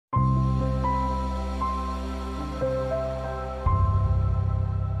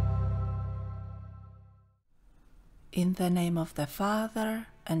In the name of the Father,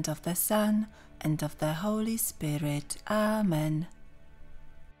 and of the Son, and of the Holy Spirit. Amen.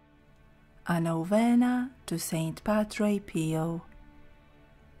 A Novena to Saint Padre Pio.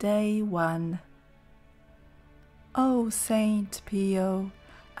 Day 1. O Saint Pio,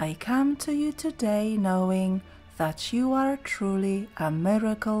 I come to you today knowing that you are truly a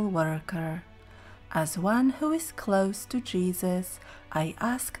miracle worker. As one who is close to Jesus, I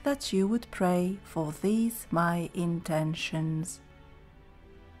ask that you would pray for these my intentions.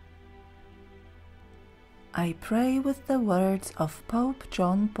 I pray with the words of Pope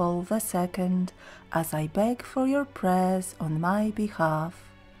John Paul II as I beg for your prayers on my behalf.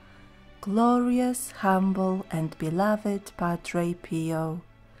 Glorious, humble, and beloved Padre Pio,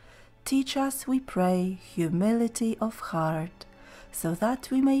 teach us, we pray, humility of heart, so that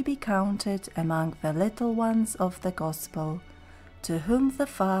we may be counted among the little ones of the Gospel, to whom the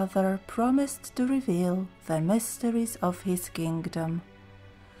Father promised to reveal the mysteries of his kingdom.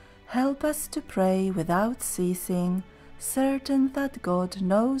 Help us to pray without ceasing, certain that God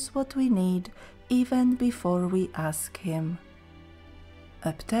knows what we need even before we ask him.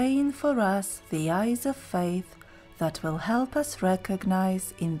 Obtain for us the eyes of faith that will help us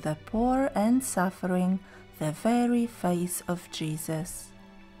recognize in the poor and suffering the very face of Jesus.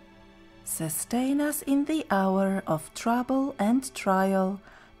 Sustain us in the hour of trouble and trial,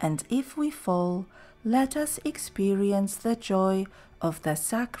 and if we fall, let us experience the joy of the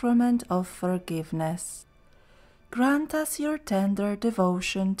sacrament of forgiveness. Grant us your tender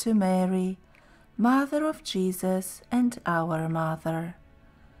devotion to Mary, Mother of Jesus and our Mother.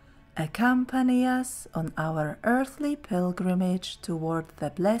 Accompany us on our earthly pilgrimage toward the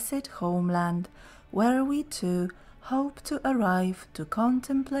blessed homeland, where we too hope to arrive to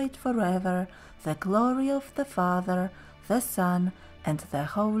contemplate forever the glory of the Father, the Son, and the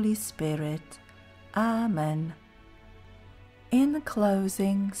Holy Spirit. Amen. In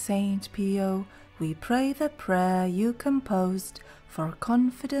closing, Saint Pio, we pray the prayer you composed for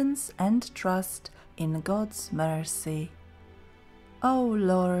confidence and trust in God's mercy. O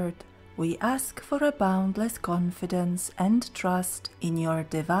Lord, we ask for a boundless confidence and trust in your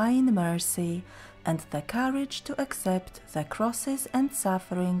divine mercy, and the courage to accept the crosses and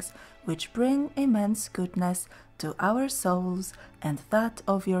sufferings which bring immense goodness to our souls and that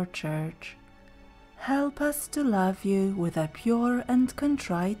of your Church. Help us to love you with a pure and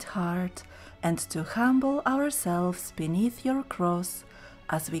contrite heart, and to humble ourselves beneath your cross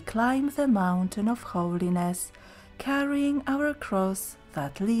as we climb the mountain of holiness, carrying our cross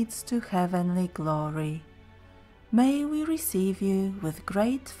that leads to heavenly glory. May we receive you with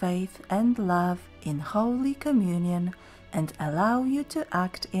great faith and love in Holy Communion, and allow you to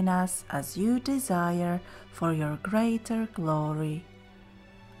act in us as you desire for your greater glory.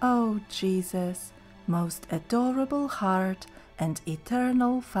 O Jesus, most adorable heart and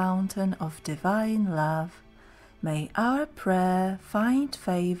eternal fountain of divine love, may our prayer find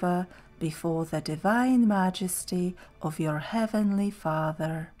favor before the divine majesty of your heavenly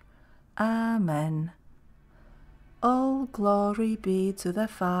Father. Amen. All glory be to the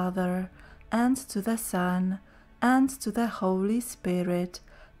Father, and to the Son, and to the Holy Spirit,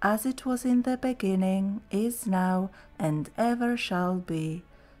 as it was in the beginning, is now, and ever shall be,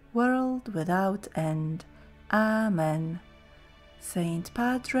 world without end. Amen. Saint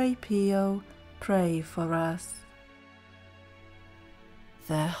Padre Pio, pray for us.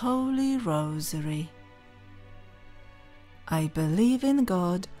 The Holy Rosary. I believe in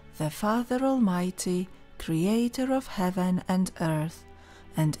God, the Father Almighty, Creator of heaven and earth,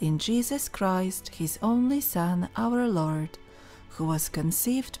 and in Jesus Christ, his only Son, our Lord, who was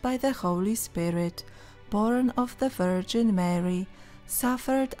conceived by the Holy Spirit, born of the Virgin Mary,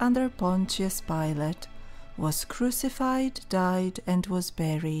 suffered under Pontius Pilate, was crucified, died, and was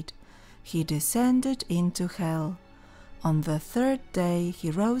buried. He descended into hell. On the third day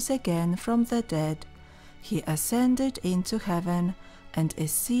he rose again from the dead. He ascended into heaven, and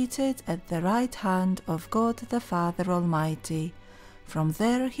is seated at the right hand of God the Father Almighty. From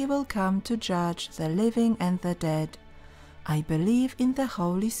there he will come to judge the living and the dead. I believe in the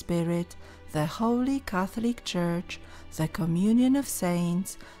Holy Spirit, the Holy Catholic Church, the communion of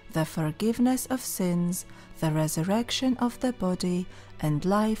saints, the forgiveness of sins, the resurrection of the body, and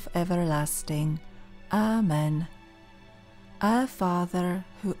life everlasting. Amen. Our Father,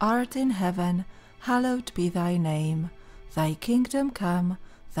 who art in heaven, hallowed be thy name. Thy kingdom come,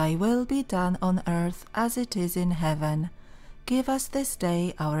 thy will be done on earth as it is in heaven. Give us this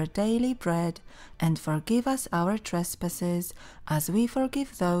day our daily bread, and forgive us our trespasses, as we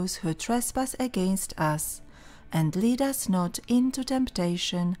forgive those who trespass against us. And lead us not into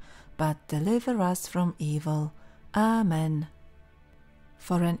temptation, but deliver us from evil. Amen.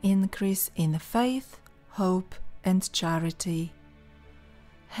 For an increase in faith, hope, and charity.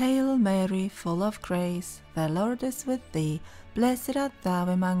 Hail Mary, full of grace, the Lord is with thee. Blessed art thou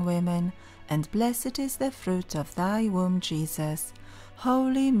among women, and blessed is the fruit of thy womb, Jesus.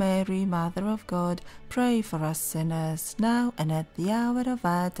 Holy Mary, Mother of God, pray for us sinners, now and at the hour of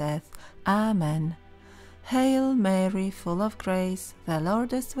our death. Amen. Hail Mary, full of grace, the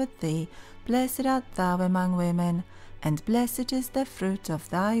Lord is with thee. Blessed art thou among women, and blessed is the fruit of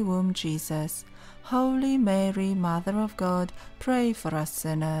thy womb, Jesus. Holy Mary, Mother of God, pray for us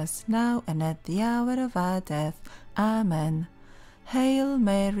sinners, now and at the hour of our death. Amen. Hail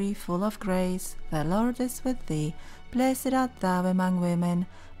Mary, full of grace, the Lord is with thee. Blessed art thou among women,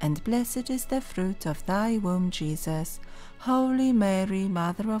 and blessed is the fruit of thy womb, Jesus. Holy Mary,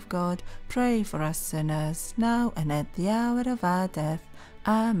 Mother of God, pray for us sinners, now and at the hour of our death.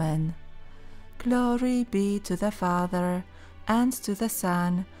 Amen. Glory be to the Father, and to the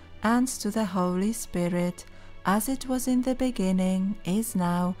Son, and to the Holy Spirit, as it was in the beginning, is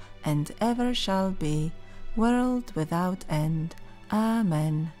now, and ever shall be, world without end.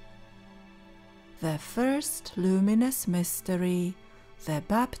 Amen. The first luminous mystery, the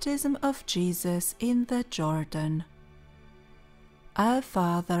baptism of Jesus in the Jordan. Our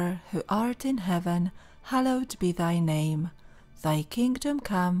Father, who art in heaven, hallowed be thy name. Thy kingdom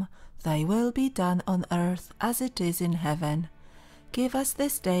come, thy will be done on earth as it is in heaven. Give us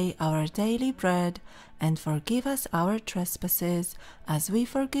this day our daily bread, and forgive us our trespasses, as we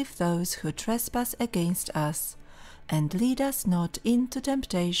forgive those who trespass against us. And lead us not into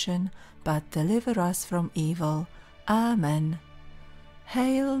temptation, but deliver us from evil. Amen.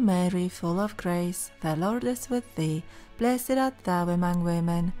 Hail Mary, full of grace, the Lord is with thee. Blessed art thou among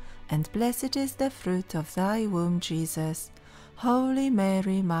women, and blessed is the fruit of thy womb, Jesus. Holy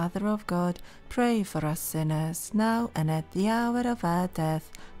Mary, Mother of God, pray for us sinners, now and at the hour of our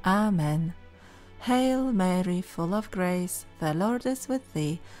death. Amen. Hail Mary, full of grace, the Lord is with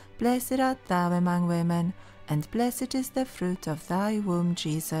thee. Blessed art thou among women, and blessed is the fruit of thy womb,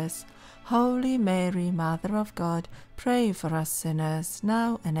 Jesus. Holy Mary, Mother of God, pray for us sinners,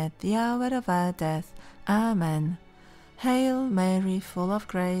 now and at the hour of our death. Amen. Hail Mary, full of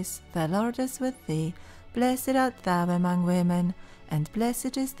grace, the Lord is with thee. Blessed art thou among women, and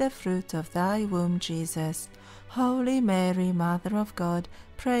blessed is the fruit of thy womb, Jesus. Holy Mary, Mother of God,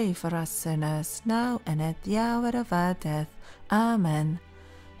 pray for us sinners, now and at the hour of our death. Amen.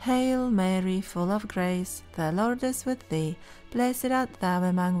 Hail Mary, full of grace, the Lord is with thee. Blessed art thou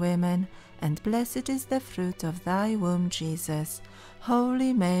among women, and blessed is the fruit of thy womb, Jesus.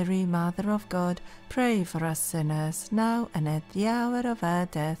 Holy Mary, Mother of God, pray for us sinners, now and at the hour of our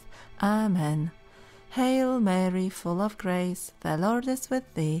death. Amen. Hail Mary, full of grace, the Lord is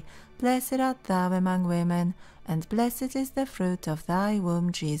with thee. Blessed art thou among women, and blessed is the fruit of thy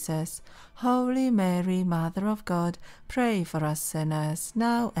womb, Jesus. Holy Mary, Mother of God, pray for us sinners,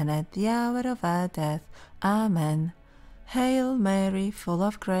 now and at the hour of our death. Amen. Hail Mary, full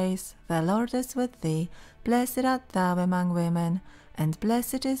of grace, the Lord is with thee. Blessed art thou among women, and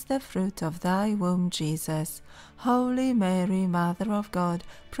blessed is the fruit of thy womb, Jesus. Holy Mary, Mother of God,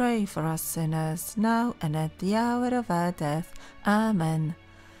 pray for us sinners, now and at the hour of our death. Amen.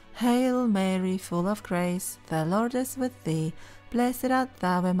 Hail Mary, full of grace, the Lord is with thee. Blessed art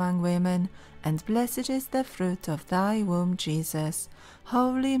thou among women, and blessed is the fruit of thy womb, Jesus.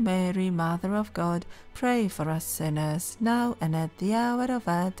 Holy Mary, Mother of God, pray for us sinners, now and at the hour of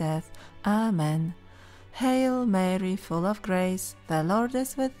our death. Amen. Hail Mary, full of grace, the Lord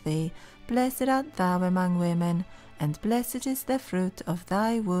is with thee. Blessed art thou among women, and blessed is the fruit of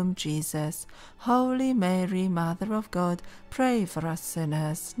thy womb, Jesus. Holy Mary, Mother of God, pray for us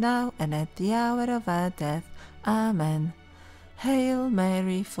sinners, now and at the hour of our death. Amen. Hail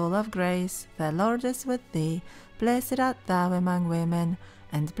Mary, full of grace, the Lord is with thee. Blessed art thou among women,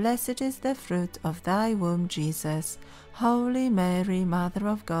 and blessed is the fruit of thy womb, Jesus. Holy Mary, Mother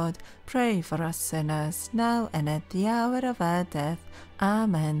of God, pray for us sinners, now and at the hour of our death.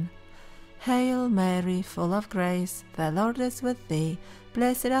 Amen. Hail Mary, full of grace, the Lord is with thee.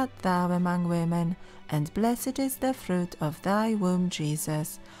 Blessed art thou among women, and blessed is the fruit of thy womb,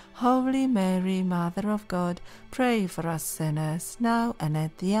 Jesus. Holy Mary, Mother of God, pray for us sinners, now and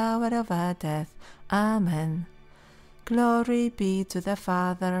at the hour of our death. Amen. Glory be to the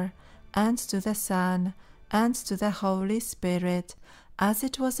Father, and to the Son, and to the Holy Spirit, as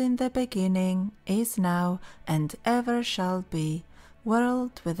it was in the beginning, is now, and ever shall be,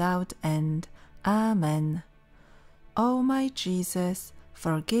 world without end. Amen. O my Jesus,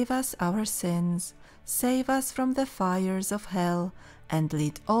 forgive us our sins, save us from the fires of hell, and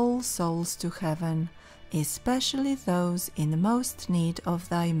lead all souls to heaven, especially those in most need of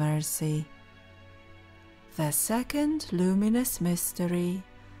thy mercy. The second luminous mystery,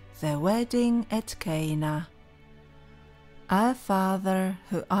 the wedding at Cana. Our Father,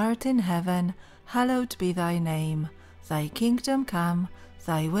 who art in heaven, hallowed be thy name. Thy kingdom come,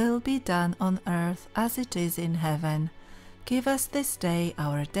 thy will be done on earth as it is in heaven. Give us this day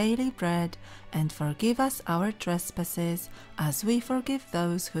our daily bread, and forgive us our trespasses, as we forgive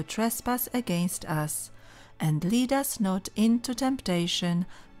those who trespass against us. And lead us not into temptation,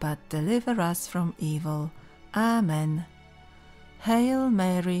 but deliver us from evil. Amen. Hail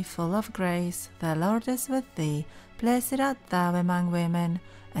Mary, full of grace, the Lord is with thee. Blessed art thou among women,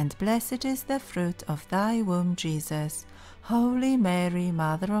 and blessed is the fruit of thy womb, Jesus. Holy Mary,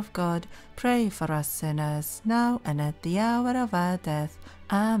 Mother of God, pray for us sinners, now and at the hour of our death.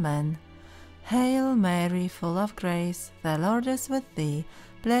 Amen. Hail Mary, full of grace, the Lord is with thee.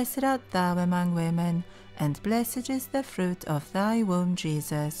 Blessed art thou among women, and blessed is the fruit of thy womb,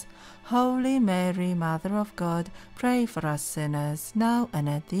 Jesus. Holy Mary, Mother of God, pray for us sinners, now and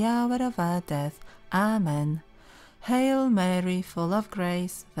at the hour of our death. Amen. Hail Mary, full of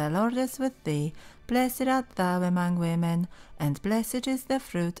grace, the Lord is with thee. Blessed art thou among women, and blessed is the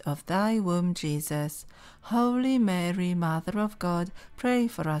fruit of thy womb, Jesus. Holy Mary, Mother of God, pray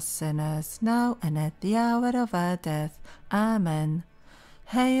for us sinners, now and at the hour of our death. Amen.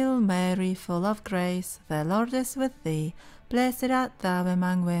 Hail Mary, full of grace, the Lord is with thee. Blessed art thou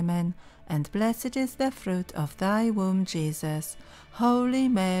among women, and blessed is the fruit of thy womb, Jesus. Holy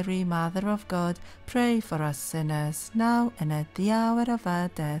Mary, Mother of God, pray for us sinners, now and at the hour of our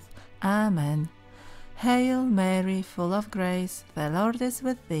death. Amen. Hail Mary, full of grace, the Lord is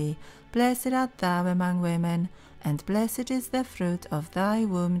with thee. Blessed art thou among women, and blessed is the fruit of thy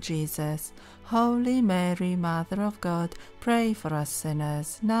womb, Jesus. Holy Mary, Mother of God, pray for us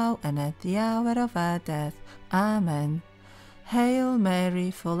sinners, now and at the hour of our death. Amen. Hail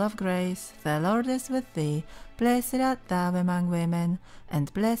Mary, full of grace, the Lord is with thee. Blessed art thou among women,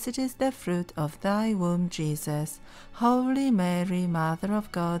 and blessed is the fruit of thy womb, Jesus. Holy Mary, Mother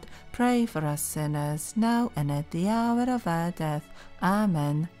of God, pray for us sinners, now and at the hour of our death.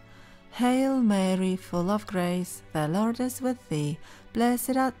 Amen. Hail Mary, full of grace, the Lord is with thee.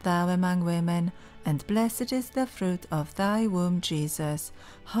 Blessed art thou among women, and blessed is the fruit of thy womb, Jesus.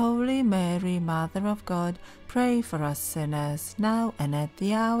 Holy Mary, Mother of God, pray for us sinners, now and at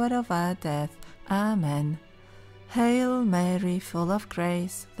the hour of our death. Amen. Hail Mary, full of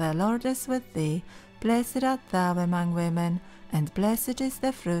grace, the Lord is with thee. Blessed art thou among women, and blessed is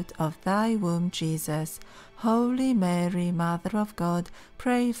the fruit of thy womb, Jesus. Holy Mary, Mother of God,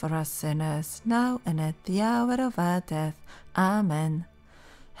 pray for us sinners, now and at the hour of our death. Amen.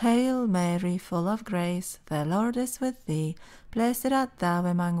 Hail Mary, full of grace, the Lord is with thee. Blessed art thou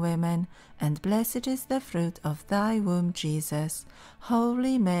among women, and blessed is the fruit of thy womb, Jesus.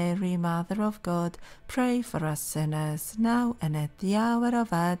 Holy Mary, Mother of God, pray for us sinners, now and at the hour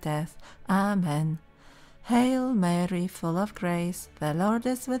of our death. Amen. Hail Mary, full of grace, the Lord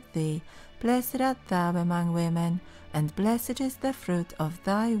is with thee. Blessed art thou among women, and blessed is the fruit of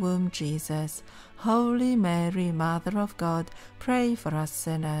thy womb, Jesus. Holy Mary, Mother of God, pray for us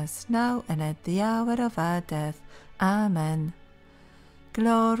sinners, now and at the hour of our death. Amen.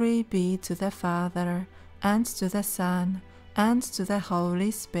 Glory be to the Father, and to the Son, and to the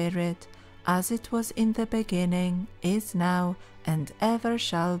Holy Spirit, as it was in the beginning, is now, and ever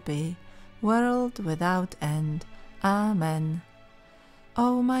shall be, world without end. Amen.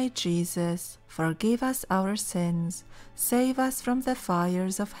 O my Jesus, forgive us our sins, save us from the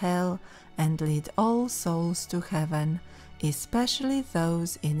fires of hell, and lead all souls to heaven, especially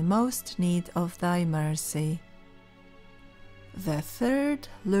those in most need of thy mercy. The third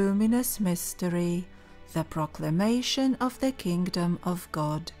luminous mystery, the proclamation of the kingdom of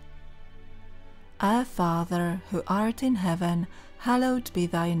God. Our Father, who art in heaven, hallowed be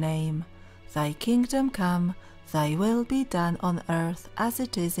thy name. Thy kingdom come, thy will be done on earth as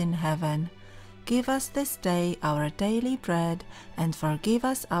it is in heaven. Give us this day our daily bread, and forgive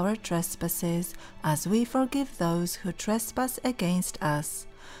us our trespasses, as we forgive those who trespass against us.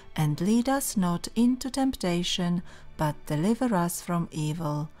 And lead us not into temptation, but deliver us from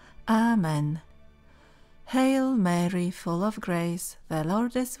evil. Amen. Hail Mary, full of grace, the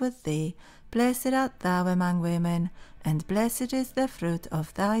Lord is with thee. Blessed art thou among women, and blessed is the fruit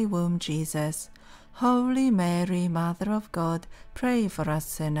of thy womb, Jesus. Holy Mary, Mother of God, pray for us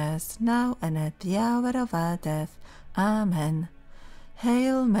sinners, now and at the hour of our death. Amen.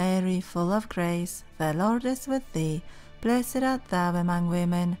 Hail Mary, full of grace, the Lord is with thee. Blessed art thou among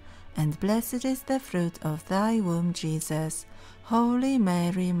women, and blessed is the fruit of thy womb, Jesus. Holy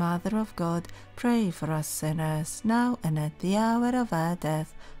Mary, Mother of God, pray for us sinners, now and at the hour of our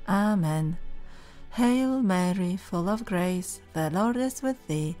death. Amen. Hail Mary, full of grace, the Lord is with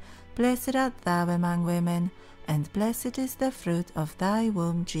thee. Blessed art thou among women, and blessed is the fruit of thy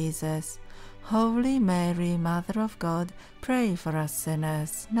womb, Jesus. Holy Mary, Mother of God, pray for us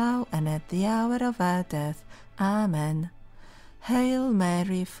sinners, now and at the hour of our death. Amen. Hail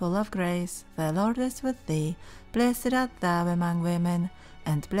Mary, full of grace, the Lord is with thee. Blessed art thou among women,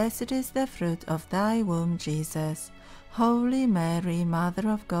 and blessed is the fruit of thy womb, Jesus. Holy Mary, Mother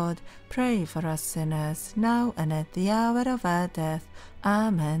of God, pray for us sinners, now and at the hour of our death.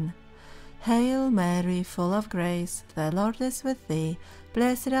 Amen. Hail Mary, full of grace, the Lord is with thee.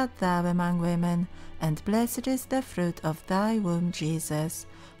 Blessed art thou among women, and blessed is the fruit of thy womb, Jesus.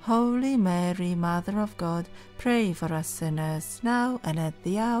 Holy Mary, Mother of God, pray for us sinners, now and at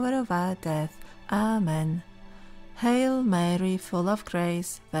the hour of our death. Amen. Hail Mary, full of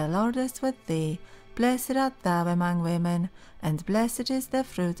grace, the Lord is with thee. Blessed art thou among women, and blessed is the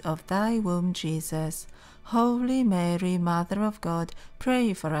fruit of thy womb, Jesus. Holy Mary, Mother of God,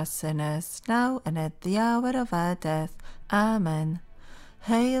 pray for us sinners, now and at the hour of our death. Amen.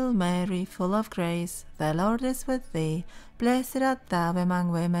 Hail Mary, full of grace, the Lord is with thee. Blessed art thou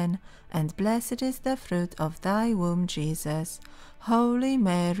among women, and blessed is the fruit of thy womb, Jesus. Holy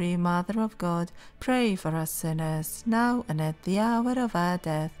Mary, Mother of God, pray for us sinners, now and at the hour of our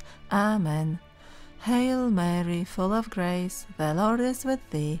death. Amen. Hail Mary, full of grace, the Lord is with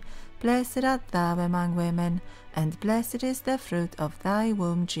thee. Blessed art thou among women, and blessed is the fruit of thy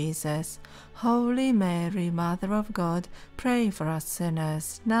womb, Jesus. Holy Mary, Mother of God, pray for us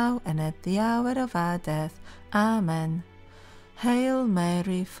sinners, now and at the hour of our death. Amen. Hail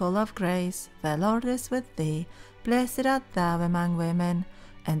Mary, full of grace, the Lord is with thee. Blessed art thou among women,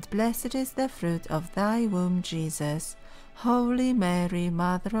 and blessed is the fruit of thy womb, Jesus. Holy Mary,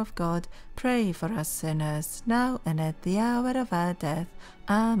 Mother of God, pray for us sinners, now and at the hour of our death.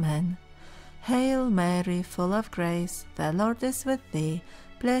 Amen. Hail Mary, full of grace, the Lord is with thee.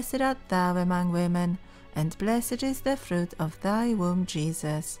 Blessed art thou among women, and blessed is the fruit of thy womb,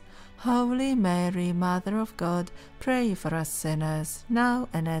 Jesus. Holy Mary, Mother of God, pray for us sinners, now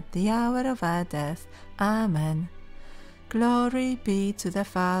and at the hour of our death. Amen. Glory be to the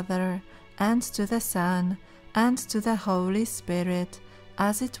Father, and to the Son, and to the Holy Spirit,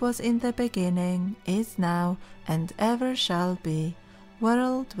 as it was in the beginning, is now, and ever shall be,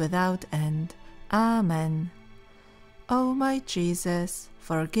 world without end. Amen. O my Jesus,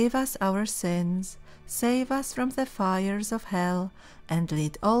 forgive us our sins, save us from the fires of hell, and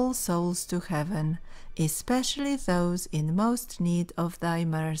lead all souls to heaven, especially those in most need of thy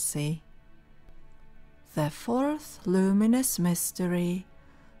mercy. The fourth luminous mystery,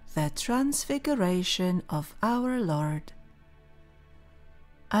 the Transfiguration of our Lord.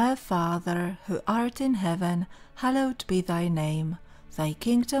 Our Father, who art in heaven, hallowed be thy name. Thy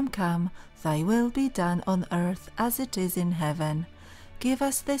kingdom come, thy will be done on earth as it is in heaven. Give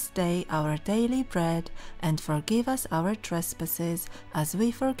us this day our daily bread, and forgive us our trespasses, as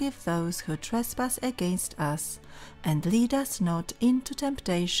we forgive those who trespass against us. And lead us not into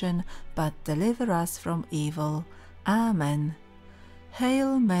temptation, but deliver us from evil. Amen.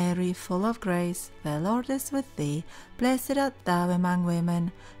 Hail Mary, full of grace, the Lord is with thee. Blessed art thou among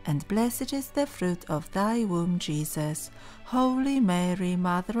women, and blessed is the fruit of thy womb, Jesus. Holy Mary,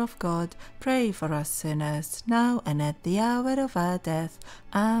 Mother of God, pray for us sinners, now and at the hour of our death.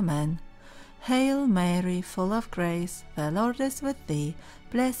 Amen. Hail Mary, full of grace, the Lord is with thee.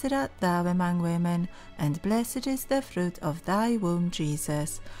 Blessed art thou among women, and blessed is the fruit of thy womb,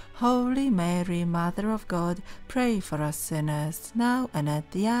 Jesus. Holy Mary, Mother of God, pray for us sinners, now and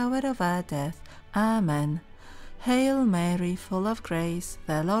at the hour of our death. Amen. Hail Mary, full of grace,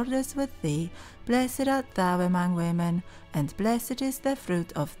 the Lord is with thee. Blessed art thou among women, and blessed is the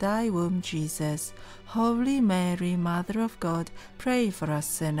fruit of thy womb, Jesus. Holy Mary, Mother of God, pray for us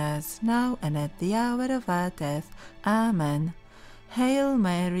sinners, now and at the hour of our death. Amen. Hail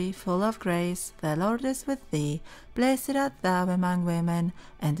Mary, full of grace, the Lord is with thee. Blessed art thou among women,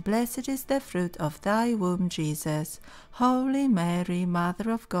 and blessed is the fruit of thy womb, Jesus. Holy Mary,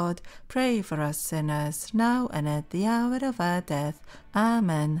 Mother of God, pray for us sinners, now and at the hour of our death.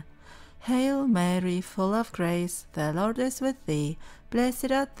 Amen. Hail Mary, full of grace, the Lord is with thee.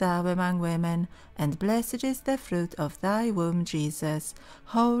 Blessed art thou among women, and blessed is the fruit of thy womb, Jesus.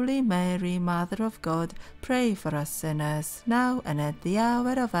 Holy Mary, Mother of God, pray for us sinners, now and at the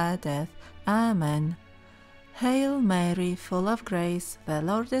hour of our death. Amen. Hail Mary, full of grace, the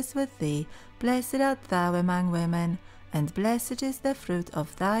Lord is with thee. Blessed art thou among women, and blessed is the fruit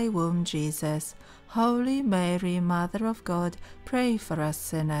of thy womb, Jesus. Holy Mary, Mother of God, pray for us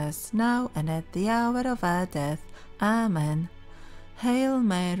sinners, now and at the hour of our death. Amen. Hail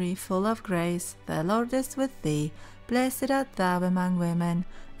Mary, full of grace, the Lord is with thee. Blessed art thou among women,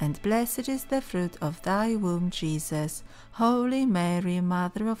 and blessed is the fruit of thy womb, Jesus. Holy Mary,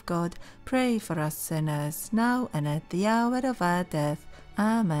 Mother of God, pray for us sinners, now and at the hour of our death.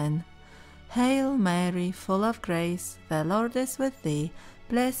 Amen. Hail Mary, full of grace, the Lord is with thee.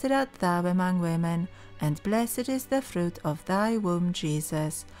 Blessed art thou among women, and blessed is the fruit of thy womb,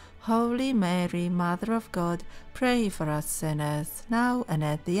 Jesus. Holy Mary, Mother of God, pray for us sinners, now and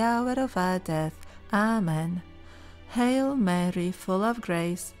at the hour of our death. Amen. Hail Mary, full of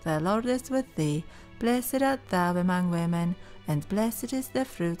grace, the Lord is with thee. Blessed art thou among women, and blessed is the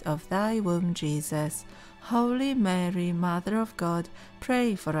fruit of thy womb, Jesus. Holy Mary, Mother of God,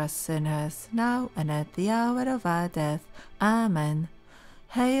 pray for us sinners, now and at the hour of our death. Amen.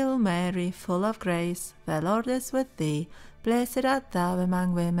 Hail Mary, full of grace, the Lord is with thee. Blessed art thou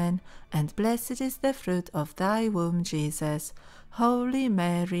among women, and blessed is the fruit of thy womb, Jesus. Holy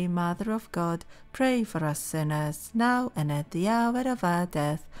Mary, Mother of God, pray for us sinners, now and at the hour of our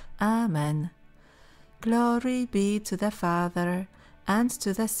death. Amen. Glory be to the Father, and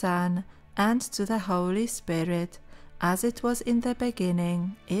to the Son, and to the Holy Spirit, as it was in the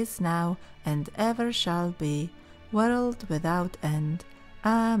beginning, is now, and ever shall be, world without end.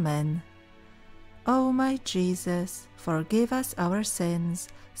 Amen. O my Jesus, forgive us our sins,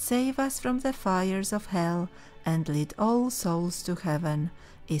 save us from the fires of hell, and lead all souls to heaven,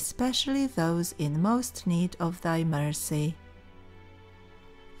 especially those in most need of thy mercy.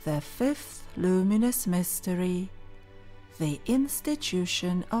 The fifth luminous mystery, the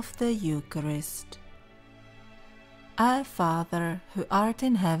institution of the Eucharist. Our Father, who art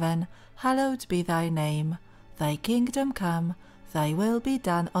in heaven, hallowed be thy name. Thy kingdom come, thy will be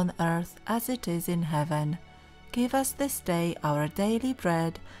done on earth as it is in heaven. Give us this day our daily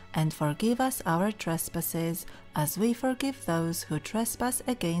bread, and forgive us our trespasses, as we forgive those who trespass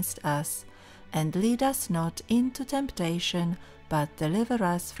against us. And lead us not into temptation, but deliver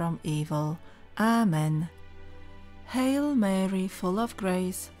us from evil. Amen. Hail Mary, full of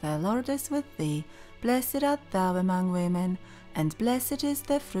grace, the Lord is with thee. Blessed art thou among women, and blessed is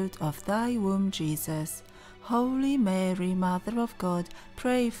the fruit of thy womb, Jesus. Holy Mary, Mother of God,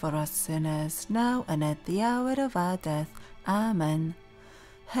 pray for us sinners, now and at the hour of our death. Amen.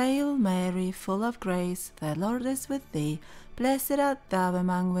 Hail Mary, full of grace, the Lord is with thee. Blessed art thou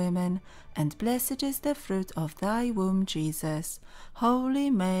among women, and blessed is the fruit of thy womb, Jesus. Holy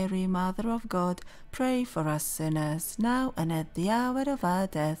Mary, Mother of God, pray for us sinners, now and at the hour of our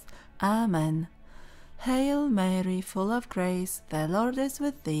death. Amen. Hail Mary, full of grace, the Lord is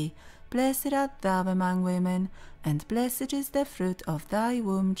with thee. Blessed art thou among women, and blessed is the fruit of thy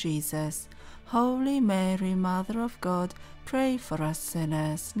womb, Jesus. Holy Mary, Mother of God, pray for us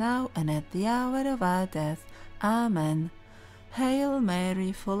sinners, now and at the hour of our death. Amen. Hail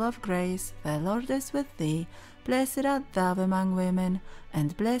Mary, full of grace, the Lord is with thee. Blessed art thou among women,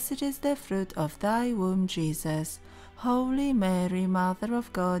 and blessed is the fruit of thy womb, Jesus. Holy Mary, Mother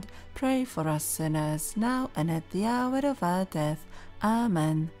of God, pray for us sinners, now and at the hour of our death.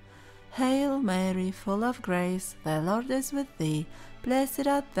 Amen. Hail Mary, full of grace, the Lord is with thee. Blessed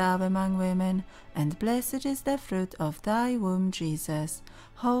art thou among women, and blessed is the fruit of thy womb, Jesus.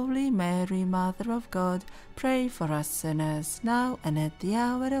 Holy Mary, Mother of God, pray for us sinners, now and at the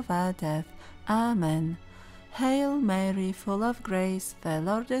hour of our death. Amen. Hail Mary, full of grace, the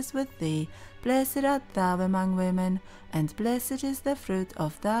Lord is with thee. Blessed art thou among women, and blessed is the fruit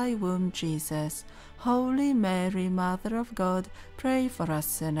of thy womb, Jesus. Holy Mary, Mother of God, pray for us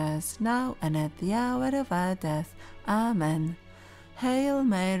sinners, now and at the hour of our death. Amen. Hail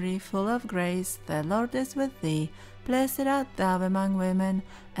Mary, full of grace, the Lord is with thee. Blessed art thou among women,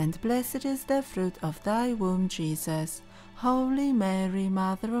 and blessed is the fruit of thy womb, Jesus. Holy Mary,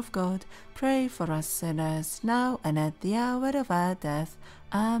 Mother of God, pray for us sinners, now and at the hour of our death.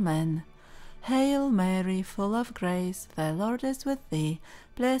 Amen. Hail Mary, full of grace, the Lord is with thee.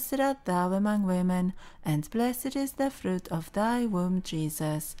 Blessed art thou among women, and blessed is the fruit of thy womb,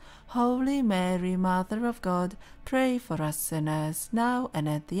 Jesus. Holy Mary, Mother of God, pray for us sinners, now and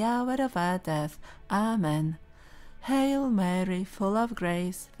at the hour of our death. Amen. Hail Mary, full of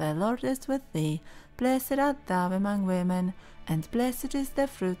grace, the Lord is with thee. Blessed art thou among women, and blessed is the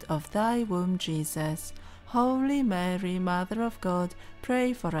fruit of thy womb, Jesus. Holy Mary, Mother of God,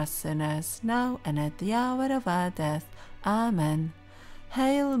 pray for us sinners, now and at the hour of our death. Amen.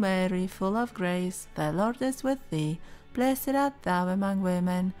 Hail Mary, full of grace, the Lord is with thee. Blessed art thou among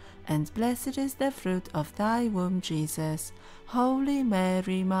women, and blessed is the fruit of thy womb, Jesus. Holy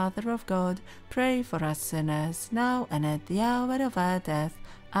Mary, Mother of God, pray for us sinners, now and at the hour of our death.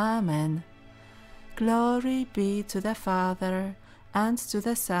 Amen. Glory be to the Father, and to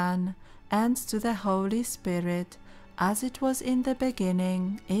the Son, and to the Holy Spirit, as it was in the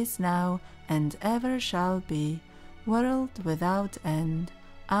beginning, is now, and ever shall be, world without end.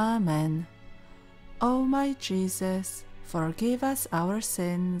 Amen. O my Jesus, forgive us our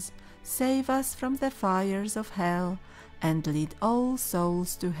sins, save us from the fires of hell, and lead all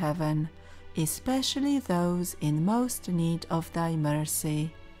souls to heaven, especially those in most need of thy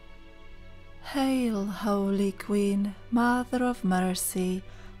mercy. Hail, Holy Queen, Mother of Mercy,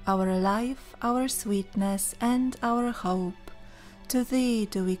 our life, our sweetness, and our hope. To thee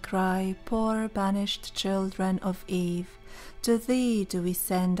do we cry, poor banished children of Eve. To thee do we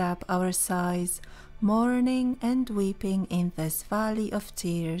send up our sighs, mourning and weeping in this valley of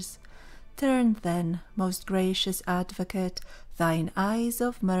tears. Turn then, most gracious Advocate, thine eyes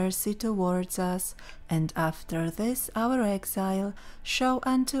of mercy towards us, and after this our exile, show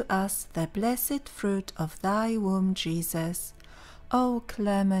unto us the blessed fruit of thy womb, Jesus. O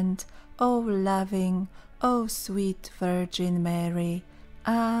clement, O loving, O sweet Virgin Mary.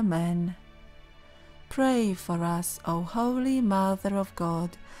 Amen. Pray for us, O Holy Mother of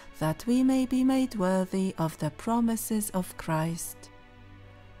God, that we may be made worthy of the promises of Christ.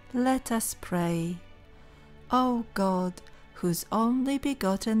 Let us pray. O God, whose only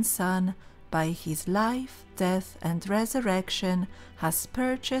begotten Son, by his life, death, and resurrection, has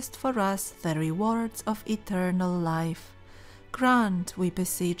purchased for us the rewards of eternal life, grant, we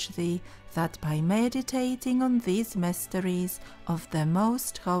beseech thee, that by meditating on these mysteries of the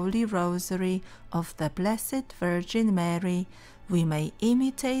most Holy Rosary of the Blessed Virgin Mary, we may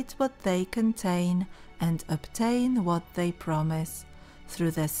imitate what they contain and obtain what they promise.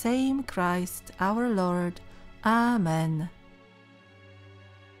 Through the same Christ our Lord. Amen.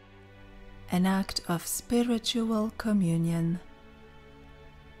 An act of spiritual communion.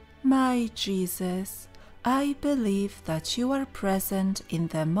 My Jesus, I believe that you are present in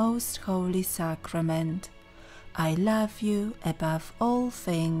the most holy sacrament. I love you above all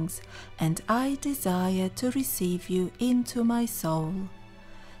things, and I desire to receive you into my soul.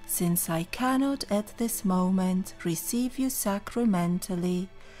 Since I cannot at this moment receive you sacramentally,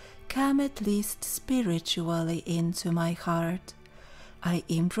 come at least spiritually into my heart. I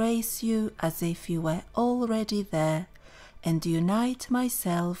embrace you as if you were already there, and unite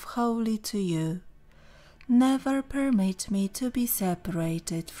myself wholly to you. Never permit me to be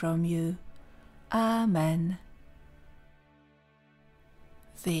separated from you. Amen.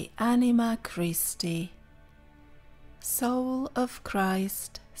 The Anima Christi. Soul of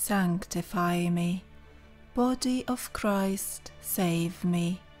Christ, sanctify me. Body of Christ, save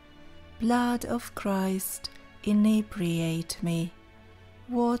me. Blood of Christ, inebriate me.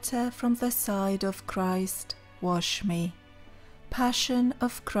 Water from the side of Christ, wash me. Passion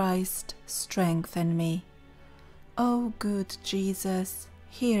of Christ, strengthen me. O good Jesus,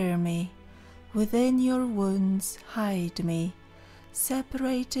 hear me. Within your wounds hide me.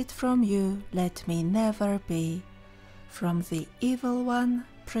 Separated from you let me never be. From the evil one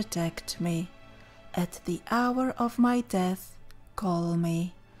protect me. At the hour of my death call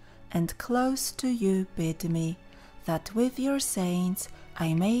me, and close to you bid me, that with your saints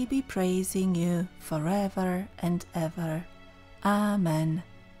I may be praising you forever and ever. Amen.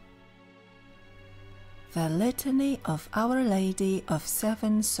 The Litany of Our Lady of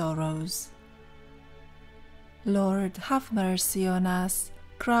Seven Sorrows. Lord, have mercy on us.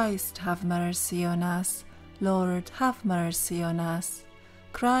 Christ, have mercy on us. Lord, have mercy on us.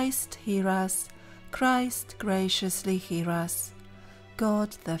 Christ, hear us. Christ, graciously hear us.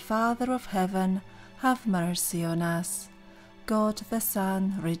 God, the Father of heaven, have mercy on us. God, the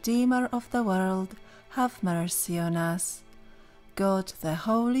Son, Redeemer of the world, have mercy on us. God, the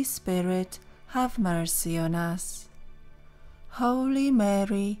Holy Spirit, have mercy on us. Holy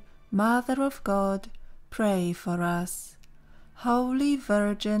Mary, Mother of God, pray for us. Holy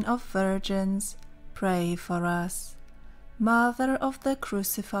Virgin of Virgins, pray for us. Mother of the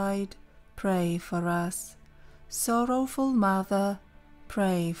Crucified, pray for us. Sorrowful Mother,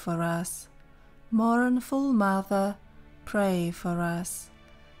 pray for us. Mournful Mother, pray for us.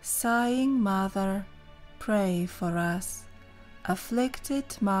 Sighing Mother, pray for us. Afflicted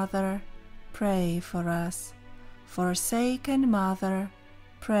Mother, pray for us. Forsaken Mother,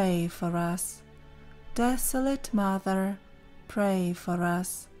 pray for us. Desolate Mother, pray for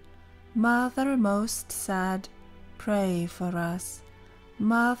us. Mother most sad, pray for us.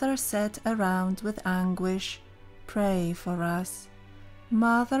 Mother set around with anguish, pray for us.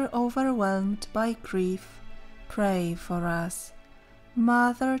 Mother overwhelmed by grief, pray for us.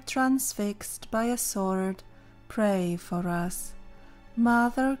 Mother transfixed by a sword, pray for us.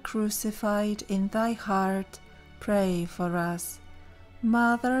 Mother crucified in thy heart, pray for us.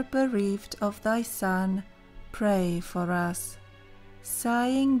 Mother bereaved of thy Son, pray for us.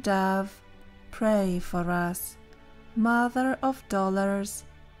 Sighing dove, pray for us. Mother of dolours,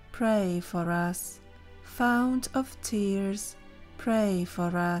 pray for us. Fount of tears, pray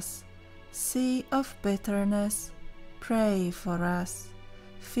for us. Sea of bitterness, pray for us.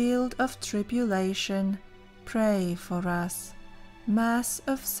 Field of tribulation, pray for us. Mass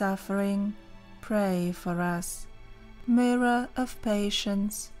of suffering, pray for us. Mirror of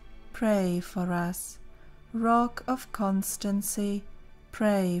patience, pray for us. Rock of constancy,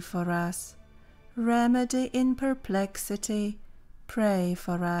 pray for us. Remedy in perplexity, pray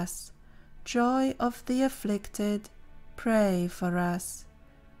for us. Joy of the afflicted, pray for us.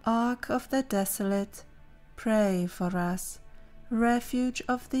 Ark of the desolate, pray for us. Refuge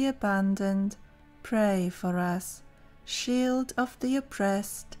of the abandoned, pray for us. Shield of the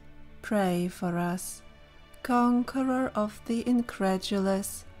oppressed, pray for us. Conqueror of the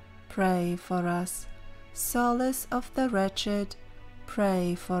incredulous, pray for us. Solace of the wretched,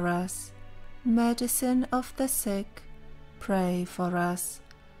 pray for us. Medicine of the sick, pray for us.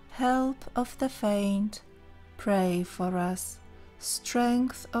 Help of the faint, pray for us.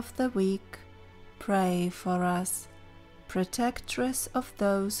 Strength of the weak, pray for us. Protectress of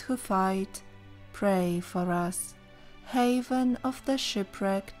those who fight, pray for us. Haven of the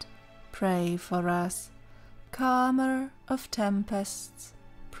shipwrecked, pray for us. Calmer of tempests,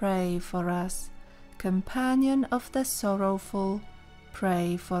 pray for us. Companion of the sorrowful,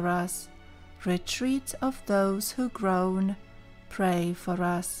 pray for us. Retreat of those who groan, pray for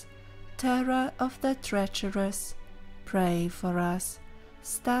us. Terror of the treacherous, pray for us.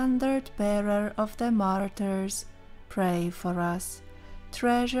 Standard bearer of the martyrs, pray for us.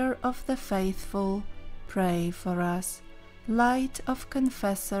 Treasure of the faithful, pray for us. Light of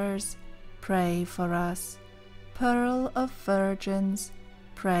confessors, pray for us. Pearl of virgins,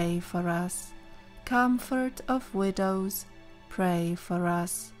 pray for us. Comfort of widows, pray for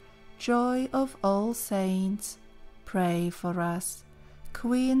us. Joy of all saints, pray for us.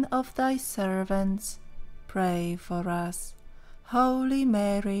 Queen of thy servants, pray for us. Holy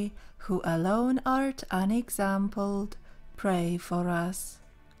Mary, who alone art unexampled, pray for us.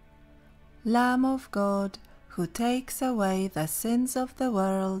 Lamb of God, who takes away the sins of the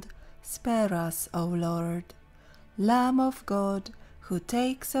world, spare us, O Lord. Lamb of God, who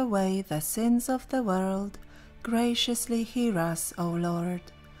takes away the sins of the world, graciously hear us, O Lord.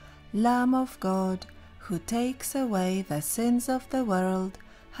 Lamb of God, who takes away the sins of the world,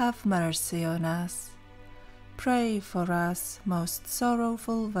 have mercy on us. Pray for us, most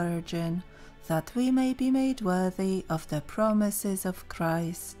sorrowful Virgin, that we may be made worthy of the promises of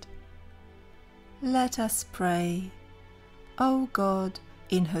Christ. Let us pray. O God,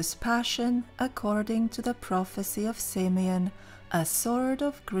 in whose passion, according to the prophecy of Simeon, a sword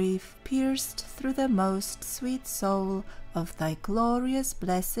of grief pierced through the most sweet soul of thy glorious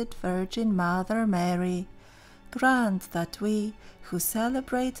blessed Virgin Mother Mary, grant that we, who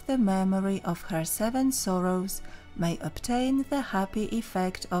celebrate the memory of her 7 sorrows, may obtain the happy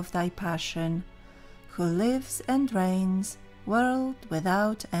effect of thy passion, who lives and reigns, world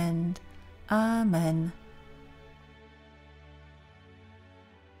without end. Amen.